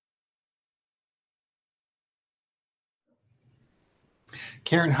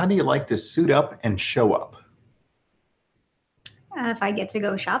Karen, how do you like to suit up and show up? If I get to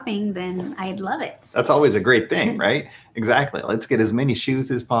go shopping, then I'd love it. That's always a great thing, right? Exactly. Let's get as many shoes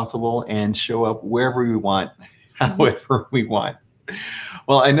as possible and show up wherever we want, however we want.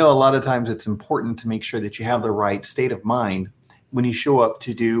 Well, I know a lot of times it's important to make sure that you have the right state of mind when you show up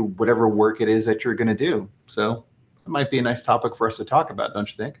to do whatever work it is that you're going to do. So it might be a nice topic for us to talk about, don't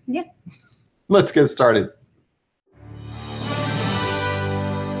you think? Yeah. Let's get started.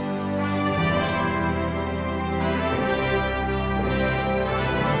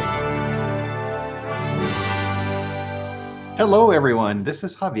 Hello, everyone. This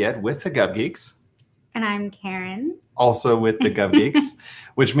is Javier with the Gov Geeks. And I'm Karen. Also with the Gov Geeks,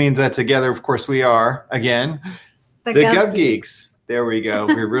 which means that together, of course, we are, again, the Gov Geeks. There we go.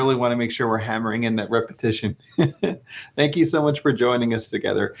 We really want to make sure we're hammering in that repetition. Thank you so much for joining us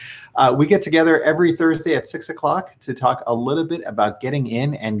together. We get together every Thursday at 6 o'clock to talk a little bit about getting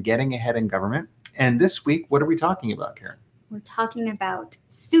in and getting ahead in government. And this week, what are we talking about, Karen? We're talking about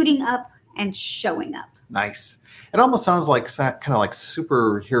suiting up and showing up. Nice. It almost sounds like kind of like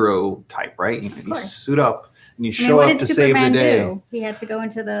superhero type, right? You suit up and you show up to save the day. He had to go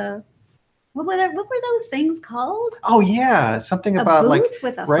into the what were those things called? Oh yeah, something about like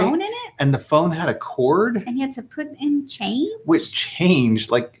with a phone in it, and the phone had a cord, and you had to put in change. Which changed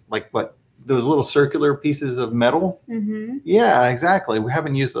like what? Those little circular pieces of metal. Mm-hmm. Yeah, exactly. We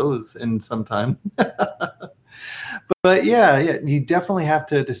haven't used those in some time. But yeah, you definitely have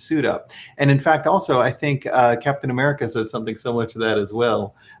to suit up. And in fact, also, I think Captain America said something similar to that as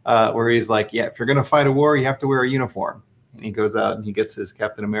well, where he's like, yeah, if you're going to fight a war, you have to wear a uniform. And he goes out and he gets his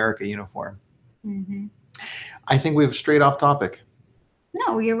Captain America uniform. Mm-hmm. I think we've strayed off topic.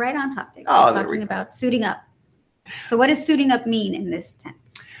 No, you're right on topic. Oh, we're talking about suiting up. So what does suiting up mean in this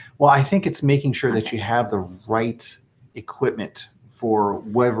tense? Well, I think it's making sure that you have the right equipment for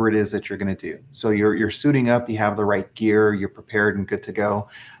whatever it is that you're going to do. So you're suiting up, you have the right gear, you're prepared and good to go.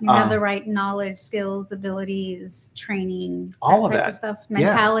 You have the right knowledge, skills, abilities, training, all of that stuff,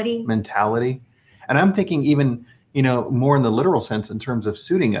 mentality. Yeah, mentality. And I'm thinking even, more in the literal sense in terms of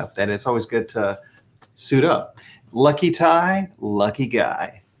suiting up, that it's always good to suit up. Lucky tie, lucky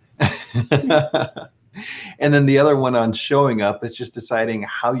guy. And then the other one on showing up is just deciding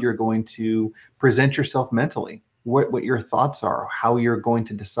how you're going to present yourself mentally. What your thoughts are, how you're going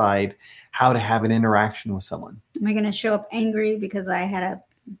to decide how to have an interaction with someone. Am I going to show up angry because I had a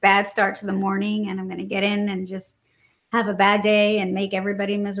bad start to the morning and I'm going to get in and just have a bad day and make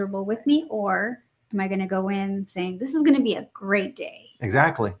everybody miserable with me? Or am I going to go in saying, this is going to be a great day?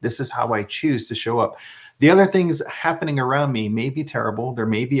 Exactly. This is how I choose to show up. The other things happening around me may be terrible. There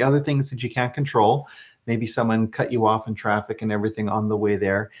may be other things that you can't control. Maybe someone cut you off in traffic and everything on the way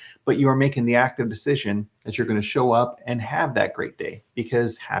there, but you are making the active decision that you're going to show up and have that great day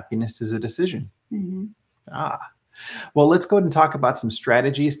because happiness is a decision. Mm-hmm. Well, let's go ahead and talk about some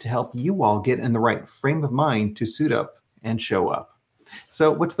strategies to help you all get in the right frame of mind to suit up and show up.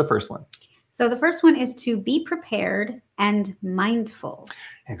 So what's the first one? So the first one is to be prepared and mindful.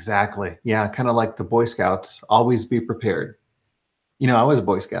 Exactly. Yeah. Kind of like the Boy Scouts, always be prepared. I was a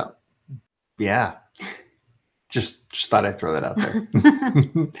Boy Scout. Yeah. Just thought I'd throw that out there.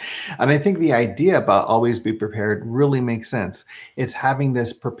 And I think the idea about always be prepared really makes sense. It's having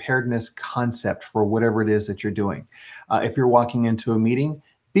this preparedness concept for whatever it is that you're doing. If you're walking into a meeting,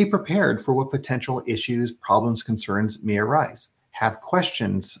 be prepared for what potential issues, problems, concerns may arise. Have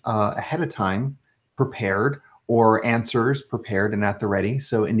questions ahead of time prepared or answers prepared and at the ready.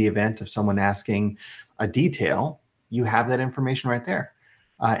 So in the event of someone asking a detail, you have that information right there.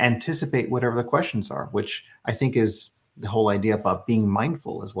 Anticipate whatever the questions are, which I think is the whole idea about being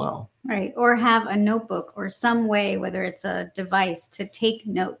mindful as well. Right. Or have a notebook or some way, whether it's a device, to take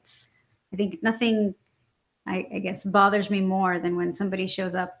notes. I think nothing, I guess, bothers me more than when somebody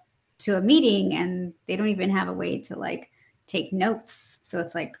shows up to a meeting and they don't even have a way to take notes. So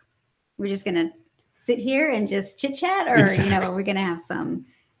it's like, we're just going to sit here and just chit chat, or, Exactly. We're going to have some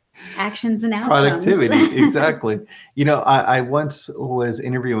actions and outcomes. Productivity. Exactly. I once was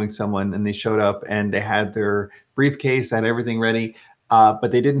interviewing someone and they showed up and they had their briefcase, had everything ready,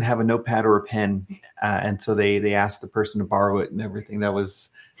 but they didn't have a notepad or a pen. And so they asked the person to borrow it and everything. That was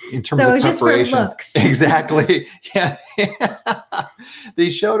in terms of preparation. Just for looks. Exactly. Yeah. They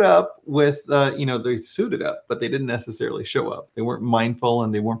showed up with, they suited up, but they didn't necessarily show up. They weren't mindful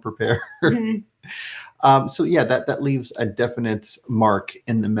and they weren't prepared. Mm-hmm. So yeah, that leaves a definite mark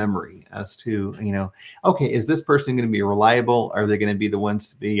in the memory as to, okay, is this person going to be reliable? Are they going to be the ones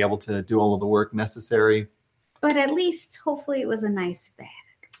to be able to do all of the work necessary? But at least hopefully it was a nice bag.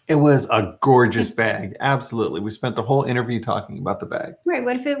 It was a gorgeous bag. Absolutely. We spent the whole interview talking about the bag. Right.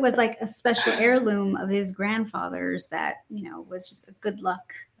 What if it was like a special heirloom of his grandfather's that, was just a good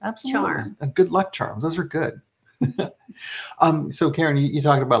luck charm? A good luck charm. Those are good. So Karen, you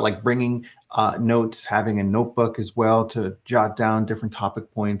talked about like bringing notes, having a notebook as well to jot down different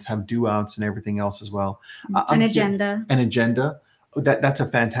topic points, have do outs and everything else as well. An agenda. An agenda. That's a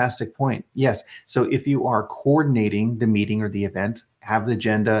fantastic point. Yes. So if you are coordinating the meeting or the event, have the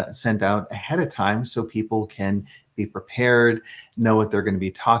agenda sent out ahead of time so people can be prepared, know what they're going to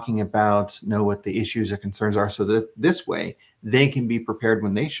be talking about, know what the issues or concerns are, so that this way they can be prepared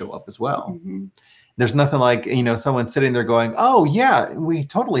when they show up as well. Mm-hmm. There's nothing like, someone sitting there going, oh, yeah, we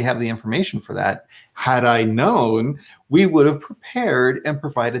totally have the information for that. Had I known, we would have prepared and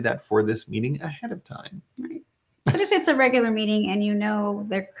provided that for this meeting ahead of time. Right. But if it's a regular meeting and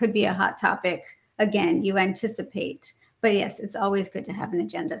there could be a hot topic, again, you anticipate. But yes, it's always good to have an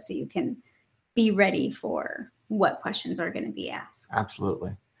agenda so you can be ready for what questions are going to be asked.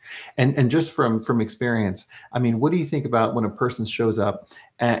 Absolutely. And just from experience, I mean, what do you think about when a person shows up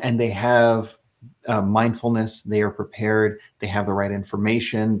and they have mindfulness, they are prepared, they have the right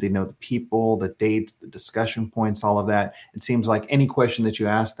information, they know the people, the dates, the discussion points, all of that. It seems like any question that you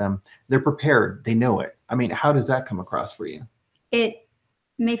ask them, they're prepared, they know it. I mean, how does that come across for you? It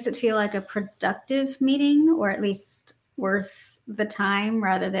makes it feel like a productive meeting, or at least worth the time,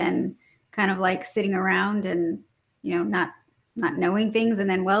 rather than kind of like sitting around and, not knowing things. And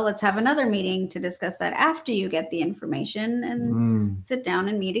then, let's have another meeting to discuss that after you get the information and sit down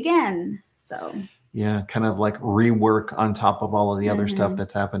and meet again. So yeah, kind of like rework on top of all of the other stuff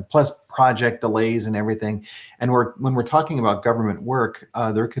that's happened, plus project delays and everything. And when we're talking about government work,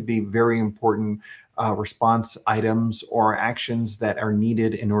 there could be very important response items or actions that are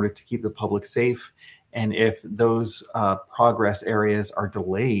needed in order to keep the public safe. And if those progress areas are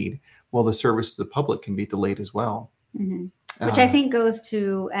delayed, the service to the public can be delayed as well. Mm-hmm. Which I think goes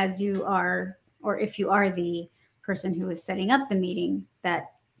to, as you are, or if you are the person who is setting up the meeting,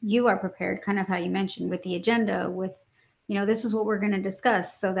 that you are prepared, kind of how you mentioned with the agenda, with, this is what we're going to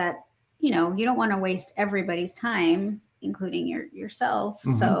discuss, so that, you don't want to waste everybody's time, including yourself.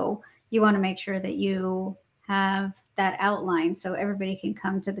 Mm-hmm. So you want to make sure that you have that outline so everybody can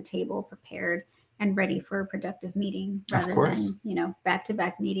come to the table prepared and ready for a productive meeting, rather than,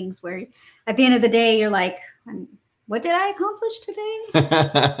 back-to-back meetings where at the end of the day, you're like, what did I accomplish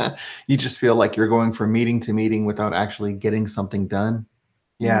today? You just feel like you're going from meeting to meeting without actually getting something done.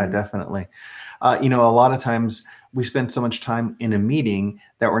 Yeah, definitely. A lot of times we spend so much time in a meeting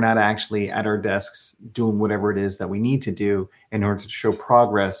that we're not actually at our desks doing whatever it is that we need to do in order to show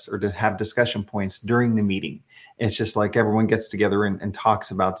progress or to have discussion points during the meeting. It's just like everyone gets together and talks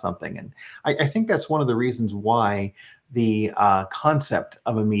about something. And I think that's one of the reasons why the concept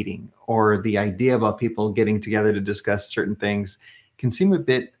of a meeting or the idea about people getting together to discuss certain things can seem a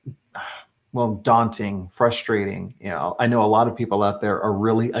bit daunting, frustrating. I know a lot of people out there are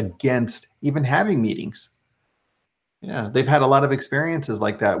really against even having meetings. Yeah, they've had a lot of experiences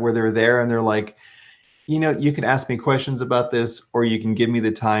like that where they're there and they're like, you can ask me questions about this, or you can give me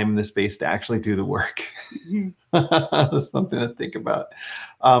the time and the space to actually do the work. Mm-hmm. Something to think about.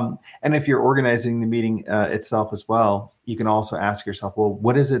 And if you're organizing the meeting itself as well, you can also ask yourself,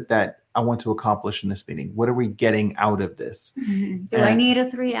 what is it that I want to accomplish in this meeting? What are we getting out of this? Mm-hmm. Do I need a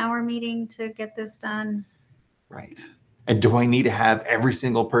 3-hour meeting to get this done? Right. And do I need to have every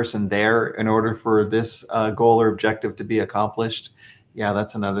single person there in order for this goal or objective to be accomplished? Yeah,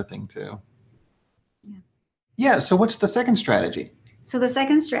 that's another thing too. Yeah. So what's the second strategy? So the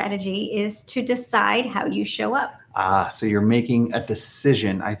second strategy is to decide how you show up. So you're making a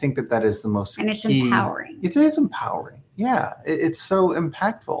decision. I think that is the most key. And it's empowering. It is empowering. Yeah, it's so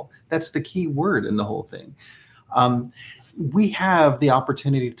impactful. That's the key word in the whole thing. We have the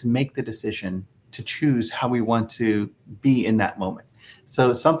opportunity to make the decision to choose how we want to be in that moment.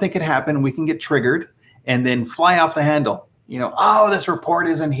 So something could happen, we can get triggered and then fly off the handle. This report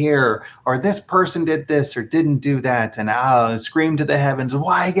isn't here, or this person did this or didn't do that, and scream to the heavens,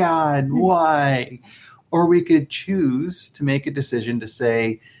 why, God, why? Or we could choose to make a decision to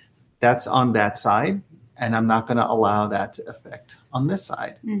say, that's on that side, and I'm not going to allow that to affect on this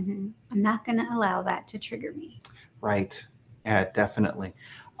side. Mm-hmm. I'm not going to allow that to trigger me. Right. Yeah, definitely.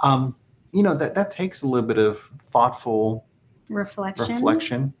 That takes a little bit of thoughtful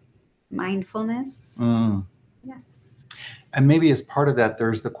reflection, mindfulness. Yes. And maybe as part of that,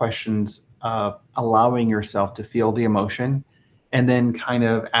 there's the questions of allowing yourself to feel the emotion and then kind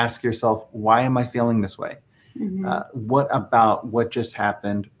of ask yourself, why am I feeling this way? Mm-hmm. What about what just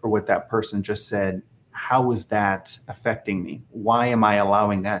happened or what that person just said how is that affecting me? Why am I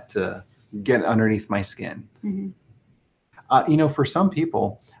allowing that to get underneath my skin? For some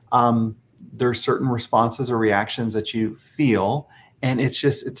people, there's certain responses or reactions that you feel, and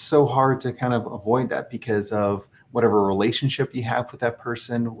it's so hard to kind of avoid that because of whatever relationship you have with that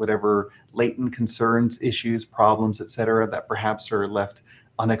person, whatever latent concerns, issues, problems, etc., that perhaps are left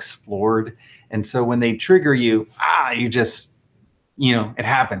unexplored. And so when they trigger you, you just, it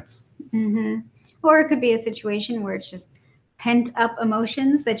happens. Or it could be a situation where it's just pent up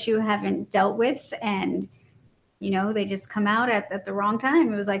emotions that you haven't dealt with, and they just come out at the wrong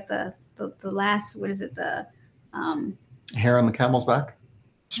time. It was like the last, what is it, the hair on the camel's back,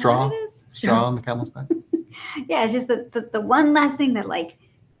 straw on the camel's back. Yeah, it's just the one last thing that like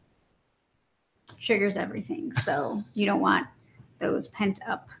triggers everything. So you don't want those pent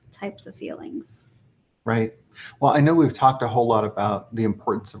up types of feelings. Right. Well, I know we've talked a whole lot about the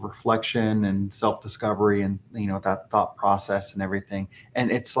importance of reflection and self-discovery and, that thought process and everything.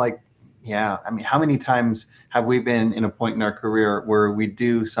 And it's like, how many times have we been in a point in our career where we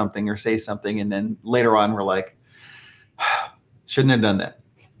do something or say something, and then later on we're like, shouldn't have done that.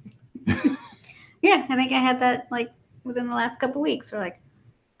 Yeah, I think I had that like within the last couple of weeks. We're like,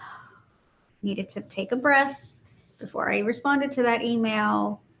 needed to take a breath before I responded to that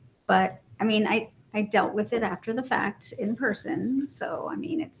email. But I mean, I dealt with it after the fact in person. So, I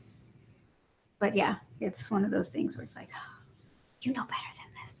mean, it's one of those things where it's like, you know better than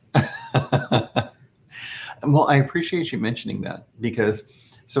this. Well, I appreciate you mentioning that because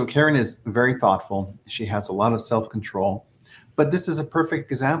so Karen is very thoughtful. She has a lot of self-control, but this is a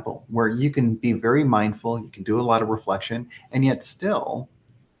perfect example where you can be very mindful. You can do a lot of reflection and yet still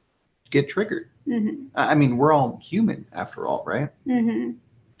get triggered. I mean, we're all human after all, right?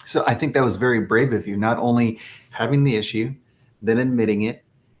 So I think that was very brave of you, not only having the issue, then admitting it,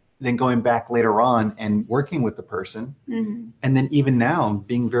 then going back later on and working with the person. And then even now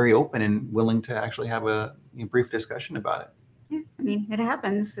being very open and willing to actually have a brief discussion about it. Yeah, I mean, it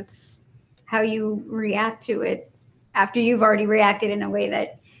happens. It's how you react to it after you've already reacted in a way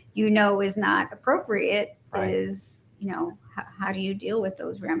that is not appropriate. Right. Is, how do you deal with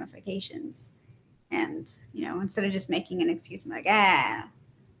those ramifications? And, instead of just making an excuse like,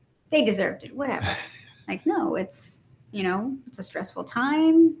 they deserved it, whatever. Like, no, it's, it's a stressful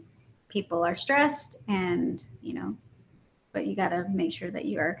time. People are stressed and, but you got to make sure that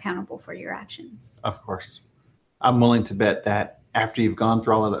you are accountable for your actions. Of course. I'm willing to bet that after you've gone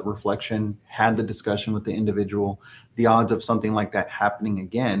through all of that reflection, had the discussion with the individual, the odds of something like that happening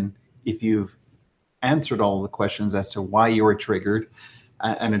again, if you've answered all of the questions as to why you were triggered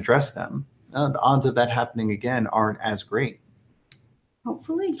and addressed them, the odds of that happening again aren't as great.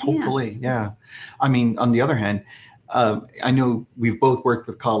 Hopefully, yeah. I mean, on the other hand, I know we've both worked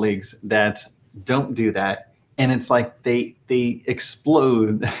with colleagues that don't do that. And it's like they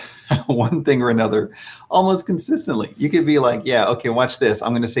explode one thing or another almost consistently. You could be like, yeah, okay, watch this.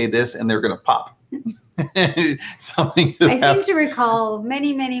 I'm going to say this and they're going to pop. Something I seem to recall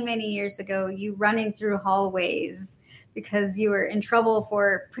many, many, many years ago, you running through hallways because you were in trouble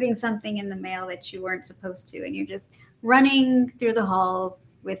for putting something in the mail that you weren't supposed to. And you're just running through the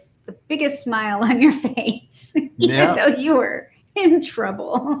halls with the biggest smile on your face, even though you were in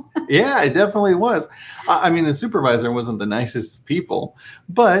trouble. Yeah, it definitely was. I mean, the supervisor wasn't the nicest people,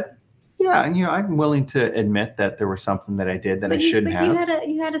 but yeah, I'm willing to admit that there was something that I did that I shouldn't have.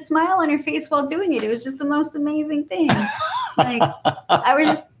 You had a smile on your face while doing it. It was just the most amazing thing. Like, I was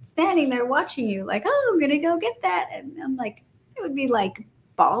just standing there watching you like, I'm going to go get that. And I'm like, it would be like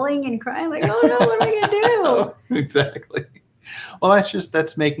bawling and crying like, oh no, what am I going to do? Exactly. Well,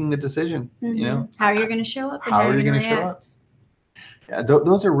 that's making the decision, how you're going to show up and how are you going to show up. Yeah,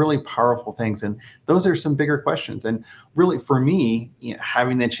 those are really powerful things. And those are some bigger questions. And really for me,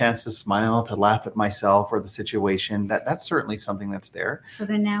 having the chance to smile, to laugh at myself or the situation, that's certainly something that's there. So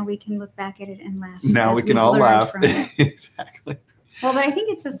then now we can look back at it and laugh. Now we can all laugh. Exactly. Well, but I think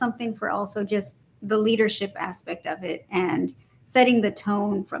it's just something for also just the leadership aspect of it and setting the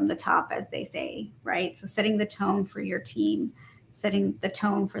tone from the top, as they say, right? So setting the tone for your team, setting the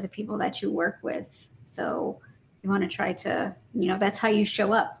tone for the people that you work with. So you want to try to, that's how you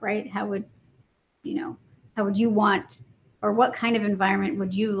show up, right? How would you want, or what kind of environment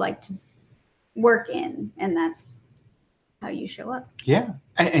would you like to work in? And that's how you show up. Yeah.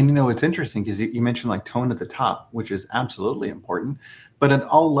 And it's interesting because you mentioned like tone at the top, which is absolutely important, but at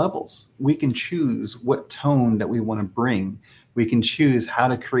all levels, we can choose what tone that we want to bring. We can choose how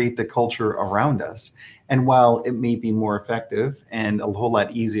to create the culture around us. And while it may be more effective and a whole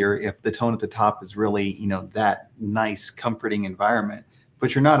lot easier if the tone at the top is really, that nice, comforting environment,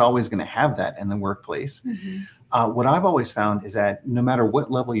 but you're not always going to have that in the workplace. What I've always found is that no matter what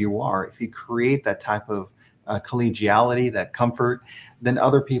level you are, if you create that type of collegiality, that comfort, then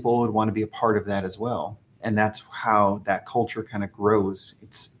other people would want to be a part of that as well. And that's how that culture kind of grows.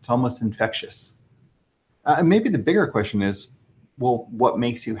 It's almost infectious. Maybe the bigger question is, well, what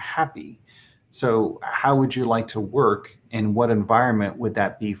makes you happy? So how would you like to work, and what environment would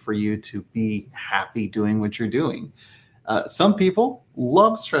that be for you to be happy doing what you're doing? Some people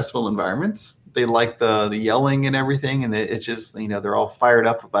love stressful environments. They like the yelling and everything, and it just, they're all fired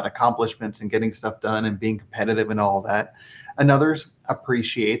up about accomplishments and getting stuff done and being competitive and all of that. And others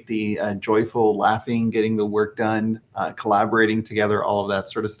appreciate the joyful laughing, getting the work done, collaborating together, all of that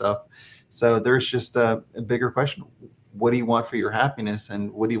sort of stuff. So there's just a bigger question. What do you want for your happiness,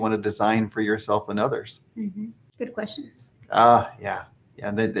 and what do you want to design for yourself and others? Good questions. Yeah.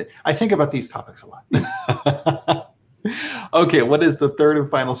 I think about these topics a lot. Okay, what is the third and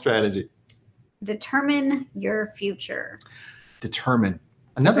final strategy? Determine your future. Determine.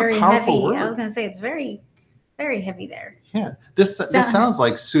 Another powerful heavy word. I was going to say it's very, very heavy there. Yeah, this sounds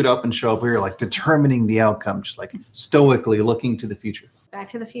like suit up and show up where you're like determining the outcome, just like stoically looking to the future. Back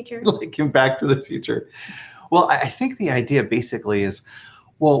to the Future. Looking back to the future. Well, I think the idea basically is,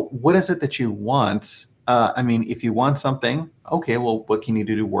 well, what is it that you want? If you want something, okay, well, what can you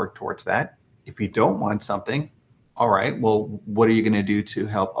do to work towards that? If you don't want something, all right, well, what are you going to do to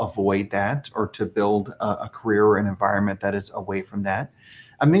help avoid that, or to build a career or an environment that is away from that?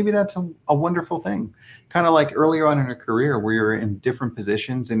 And maybe that's a wonderful thing. Kind of like earlier on in a career where you're in different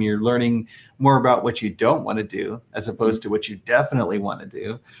positions and you're learning more about what you don't want to do as opposed to what you definitely want to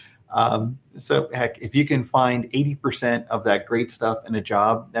do. So heck, if you can find 80% of that great stuff in a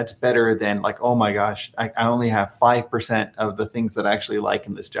job, that's better than like, oh my gosh, I only have 5% of the things that I actually like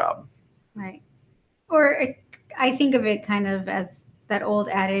in this job. Right. Or I think of it kind of as that old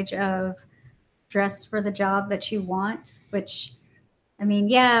adage of dress for the job that you want, which,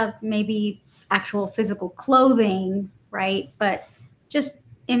 maybe actual physical clothing, right? But just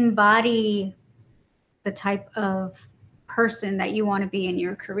embody the type of person that you want to be in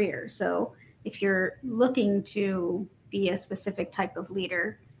your career. So if you're looking to be a specific type of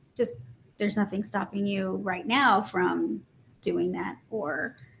leader, just there's nothing stopping you right now from doing that,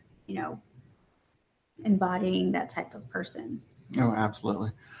 or, embodying that type of person. Oh, absolutely.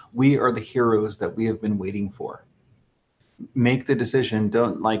 We are the heroes that we have been waiting for. Make the decision.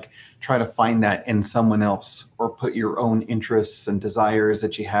 Don't try to find that in someone else, or put your own interests and desires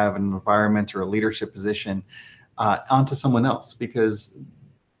that you have in an environment or a leadership position onto someone else, because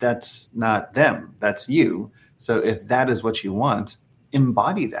that's not them, that's you. So if that is what you want,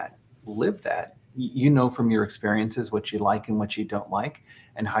 embody that, live that. From your experiences what you like and what you don't like,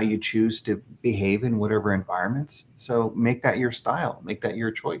 and how you choose to behave in whatever environments. So make that your style, make that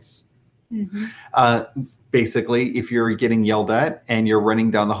your choice. Basically, if you're getting yelled at and you're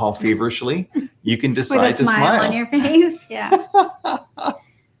running down the hall feverishly, you can decide to smile on your face. Yeah.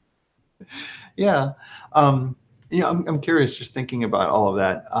 Yeah. I'm curious, just thinking about all of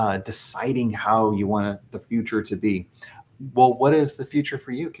that, deciding how you want the future to be. Well, what is the future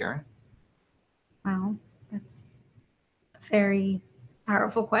for you, Karen? Wow, that's a very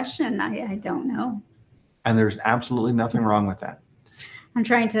powerful question. I don't know. And there's absolutely nothing wrong with that. I'm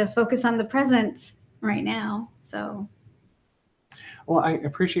trying to focus on the present right now. So. Well, I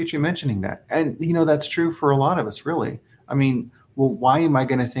appreciate you mentioning that. And, that's true for a lot of us, really. Why am I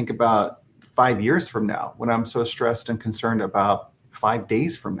going to think about 5 years from now when I'm so stressed and concerned about 5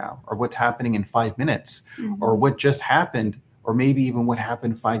 days from now, or what's happening in 5 minutes, or what just happened, or maybe even what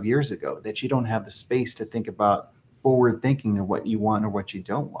happened 5 years ago, that you don't have the space to think about forward thinking of what you want or what you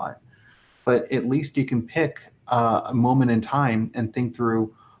don't want. But at least you can pick a moment in time and think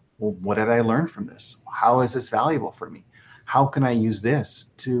through, well, what did I learn from this? How is this valuable for me? How can I use this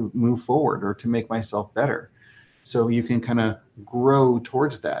to move forward or to make myself better? So you can kind of grow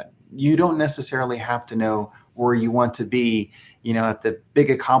towards that. You don't necessarily have to know where you want to be, at the big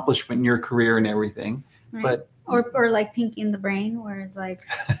accomplishment in your career and everything. Right. But or like Pinky in the Brain, where it's like,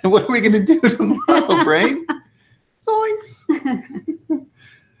 what are we going to do tomorrow, Brain? Zoinks.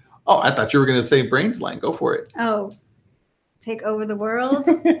 Oh, I thought you were going to say brain slang. Go for it. Oh, take over the world.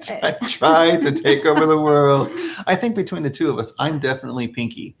 Try to take over the world. I think between the two of us, I'm definitely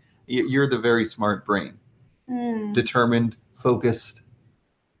Pinky. You're the very smart Brain. Determined, focused.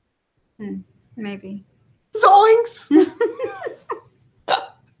 Maybe. Zoinks!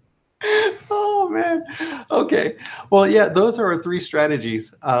 Oh, man. Okay. Well, yeah, those are our 3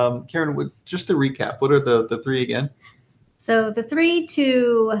 strategies. Karen, just to recap, what are the 3 again? So the 3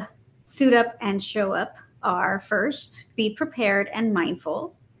 to suit up and show up are first, be prepared and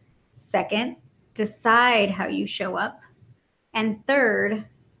mindful. Second, decide how you show up. And third,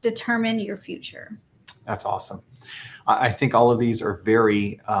 determine your future. That's awesome. I think all of these are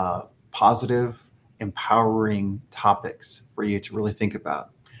very positive, empowering topics for you to really think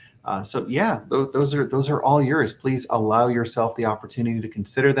about. So yeah, those are all yours. Please allow yourself the opportunity to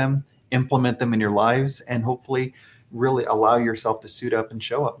consider them, implement them in your lives, and hopefully really allow yourself to suit up and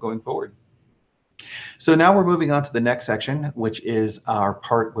show up going forward. So now we're moving on to the next section, which is our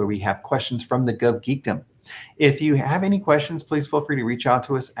part where we have questions from the GovGeekdom. If you have any questions, please feel free to reach out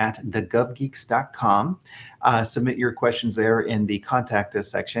to us at thegovgeeks.com. Submit your questions there in the contact us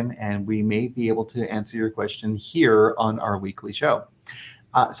section, and we may be able to answer your question here on our weekly show.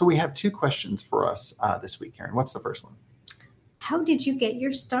 So we have 2 questions for us this week, Karen. What's the first one? How did you get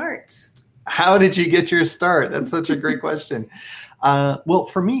your start? How did you get your start? That's such a great question. Well,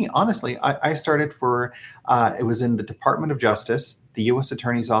 for me, honestly, I started it was in the Department of Justice, the U.S.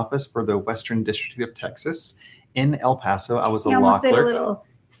 Attorney's Office for the Western District of Texas in El Paso. I was a law clerk. You almost did a little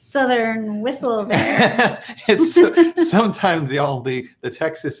southern whistle there. Sometimes the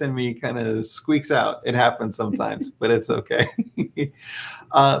Texas in me kind of squeaks out. It happens sometimes, but it's okay.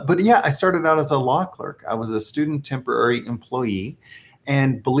 But yeah, I started out as a law clerk. I was a student temporary employee.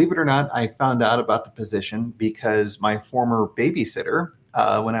 And believe it or not, I found out about the position because my former babysitter,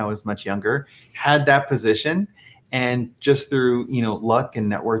 when I was much younger, had that position. And just through, luck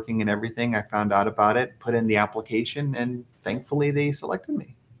and networking and everything, I found out about it, put in the application, and thankfully they selected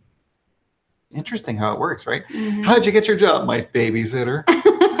me. Interesting how it works, right? Mm-hmm. How'd you get your job, my babysitter?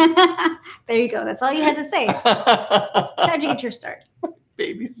 There you go. That's all you had to say. How'd you get your start?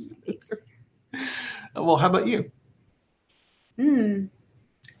 Babysitter. Well, how about you?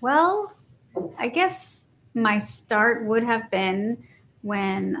 Well, I guess my start would have been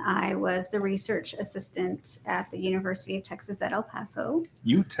when I was the research assistant at the University of Texas at El Paso.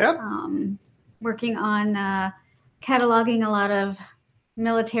 UTEP? Working on cataloging a lot of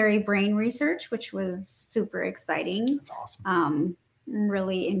military brain research, which was super exciting. That's awesome.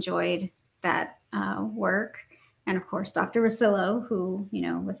 Really enjoyed that work. And of course, Dr. Rosillo, who,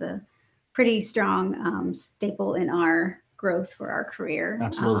 was a pretty strong staple in our growth for our career.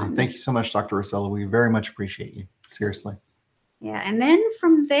 Absolutely. Thank you so much, Dr. Rosillo. We very much appreciate you. Seriously. Yeah. And then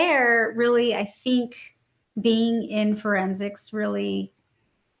from there, really, I think being in forensics really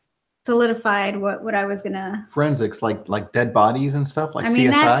solidified what I was going to. Forensics, like dead bodies and stuff, like CSI? I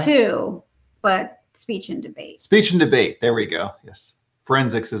mean, that too, but speech and debate. Speech and debate. There we go. Yes.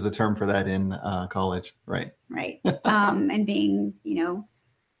 Forensics is the term for that in college. Right. Right. And being,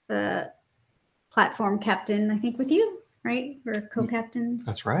 the platform captain, I think, with you. Right? Or co-captains.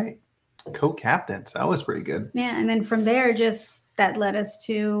 That's right. Co-captains. That was pretty good. Yeah. And then from there, just that led us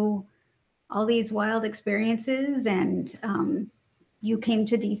to all these wild experiences. And you came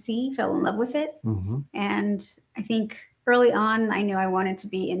to DC, fell in love with it. Mm-hmm. And I think early on, I knew I wanted to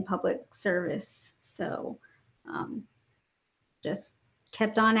be in public service. So just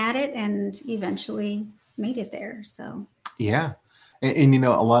kept on at it and eventually made it there. So, yeah. And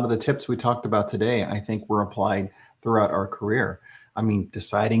a lot of the tips we talked about today, I think were applied throughout our career. I mean,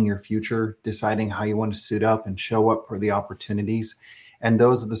 deciding your future, deciding how you want to suit up and show up for the opportunities. And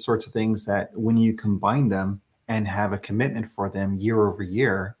those are the sorts of things that when you combine them and have a commitment for them year over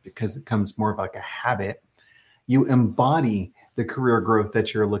year, because it becomes more of like a habit, you embody the career growth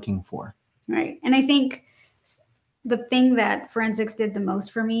that you're looking for. Right. And I think the thing that forensics did the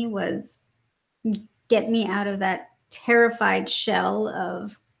most for me was get me out of that terrified shell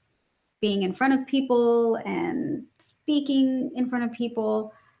of being in front of people and speaking in front of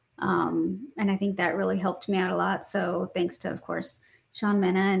people. And I think that really helped me out a lot. So thanks to, of course, Sean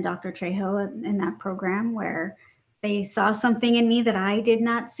Mena and Dr. Trejo in that program where they saw something in me that I did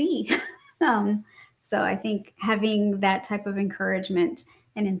not see. So I think having that type of encouragement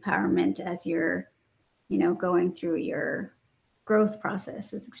and empowerment as you're, going through your growth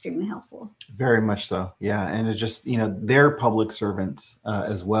process is extremely helpful. Very much so. Yeah. And it's just, they're public servants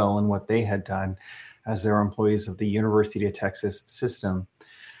as well. And what they had done as their employees of the University of Texas system,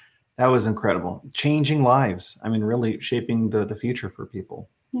 that was incredible. Changing lives. I mean, really shaping the future for people.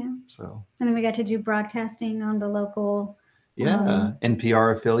 Yeah. So. And then we got to do broadcasting on the local.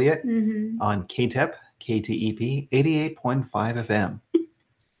 NPR affiliate mm-hmm. on KTEP, KTEP, 88.5 FM.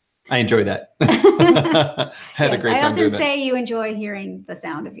 I enjoy that. Had a great time. I often say you enjoy hearing the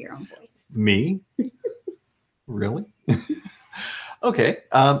sound of your own voice. Me? Really? Okay.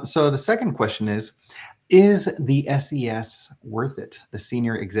 So the second question is the SES worth it? The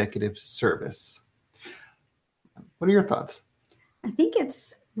Senior Executive Service. What are your thoughts? I think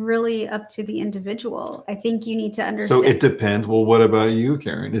it's really up to the individual. I think you need to understand. So it depends. Well, what about you,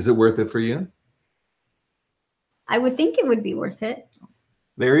 Karen? Is it worth it for you? I would think it would be worth it.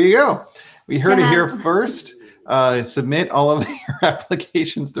 There you go. We heard it here first. Submit all of your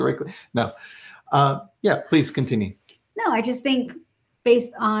applications directly. No. Yeah, please continue. No, I just think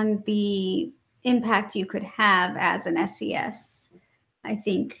based on the impact you could have as an SES, I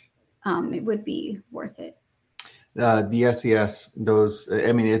think it would be worth it. The SES,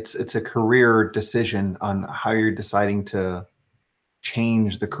 it's a career decision on how you're deciding to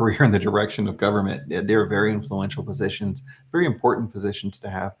change the career in the direction of government. They're very influential positions, very important positions to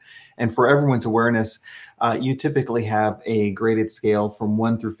have. And for everyone's awareness, you typically have a graded scale from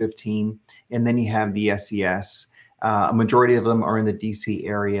 1 through 15, and then you have the SES. A majority of them are in the DC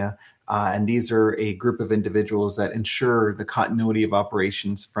area. And these are a group of individuals that ensure the continuity of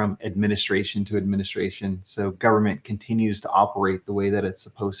operations from administration to administration. So government continues to operate the way that it's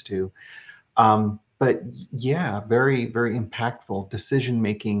supposed to. But yeah, very, very impactful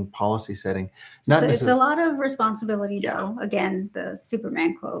decision-making, policy setting. It's a lot of responsibility, though. Again, the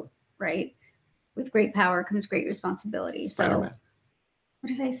Superman quote, right? With great power comes great responsibility. Spider-Man. So what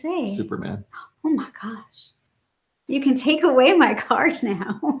did I say? Superman. Oh my gosh. You can take away my card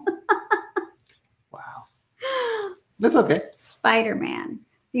now. Wow. That's okay. Spider-Man.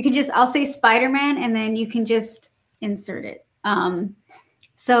 You can I'll say Spider-Man, and then you can just insert it.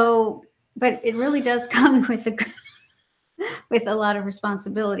 But it really does come with a lot of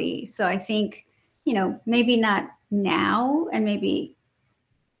responsibility. So I think, maybe not now, and maybe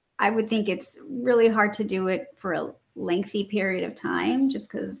I would think it's really hard to do it for a lengthy period of time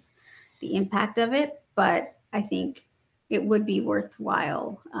just because the impact of it. But I think it would be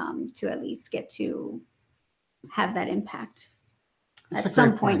worthwhile to at least get to have that impact at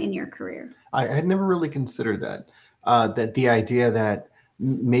some point in your career. I had never really considered that. That the idea that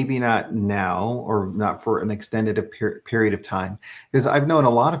maybe not now or not for an extended period of time, because I've known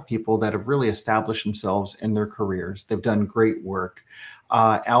a lot of people that have really established themselves in their careers. They've done great work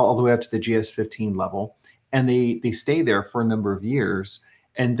all the way up to the GS-15 level, and they stay there for a number of years.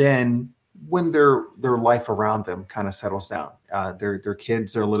 And then when their life around them kind of settles down, their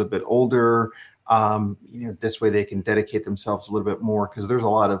kids are a little bit older. This way they can dedicate themselves a little bit more, because there's a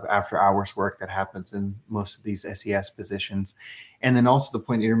lot of after hours work that happens in most of these SES positions. And then also the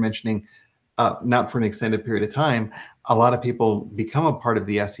point that you're mentioning, not for an extended period of time, a lot of people become a part of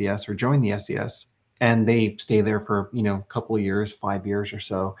the SES or join the SES, and they stay there for, a couple of years, 5 years or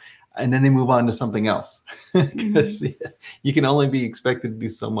so. And then they move on to something else, because you can only be expected to do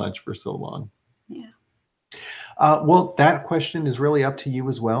so much for so long. Yeah. Well, that question is really up to you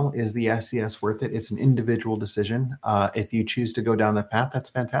as well. Is the SES worth it? It's an individual decision. If you choose to go down that path, that's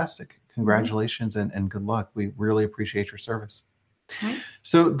fantastic. Congratulations and good luck. We really appreciate your service. Okay.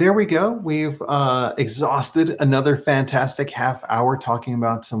 So there we go. We've exhausted another fantastic half hour talking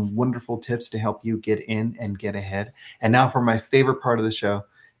about some wonderful tips to help you get in and get ahead. And now for my favorite part of the show,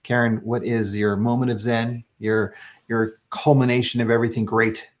 Karen, what is your moment of Zen, your culmination of everything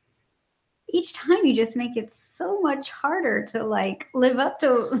great? Each time you just make it so much harder to live up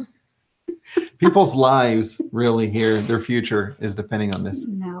to. People's lives really here, their future is depending on this.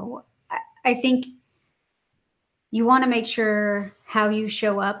 No, I think you want to make sure how you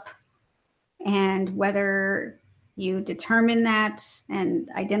show up, and whether you determine that and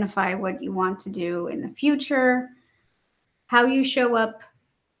identify what you want to do in the future, how you show up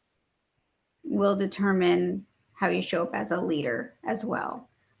will determine how you show up as a leader as well.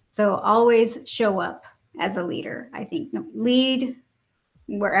 So always show up as a leader. I think lead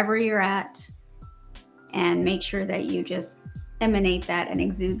wherever you're at, and make sure that you just emanate that and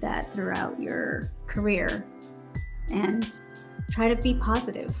exude that throughout your career, and try to be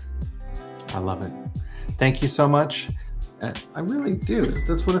positive. I love it. Thank you so much. I really do.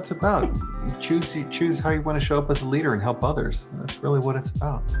 That's what it's about. You choose how you want to show up as a leader and help others. That's really what it's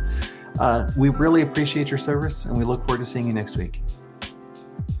about. We really appreciate your service, and we look forward to seeing you next week.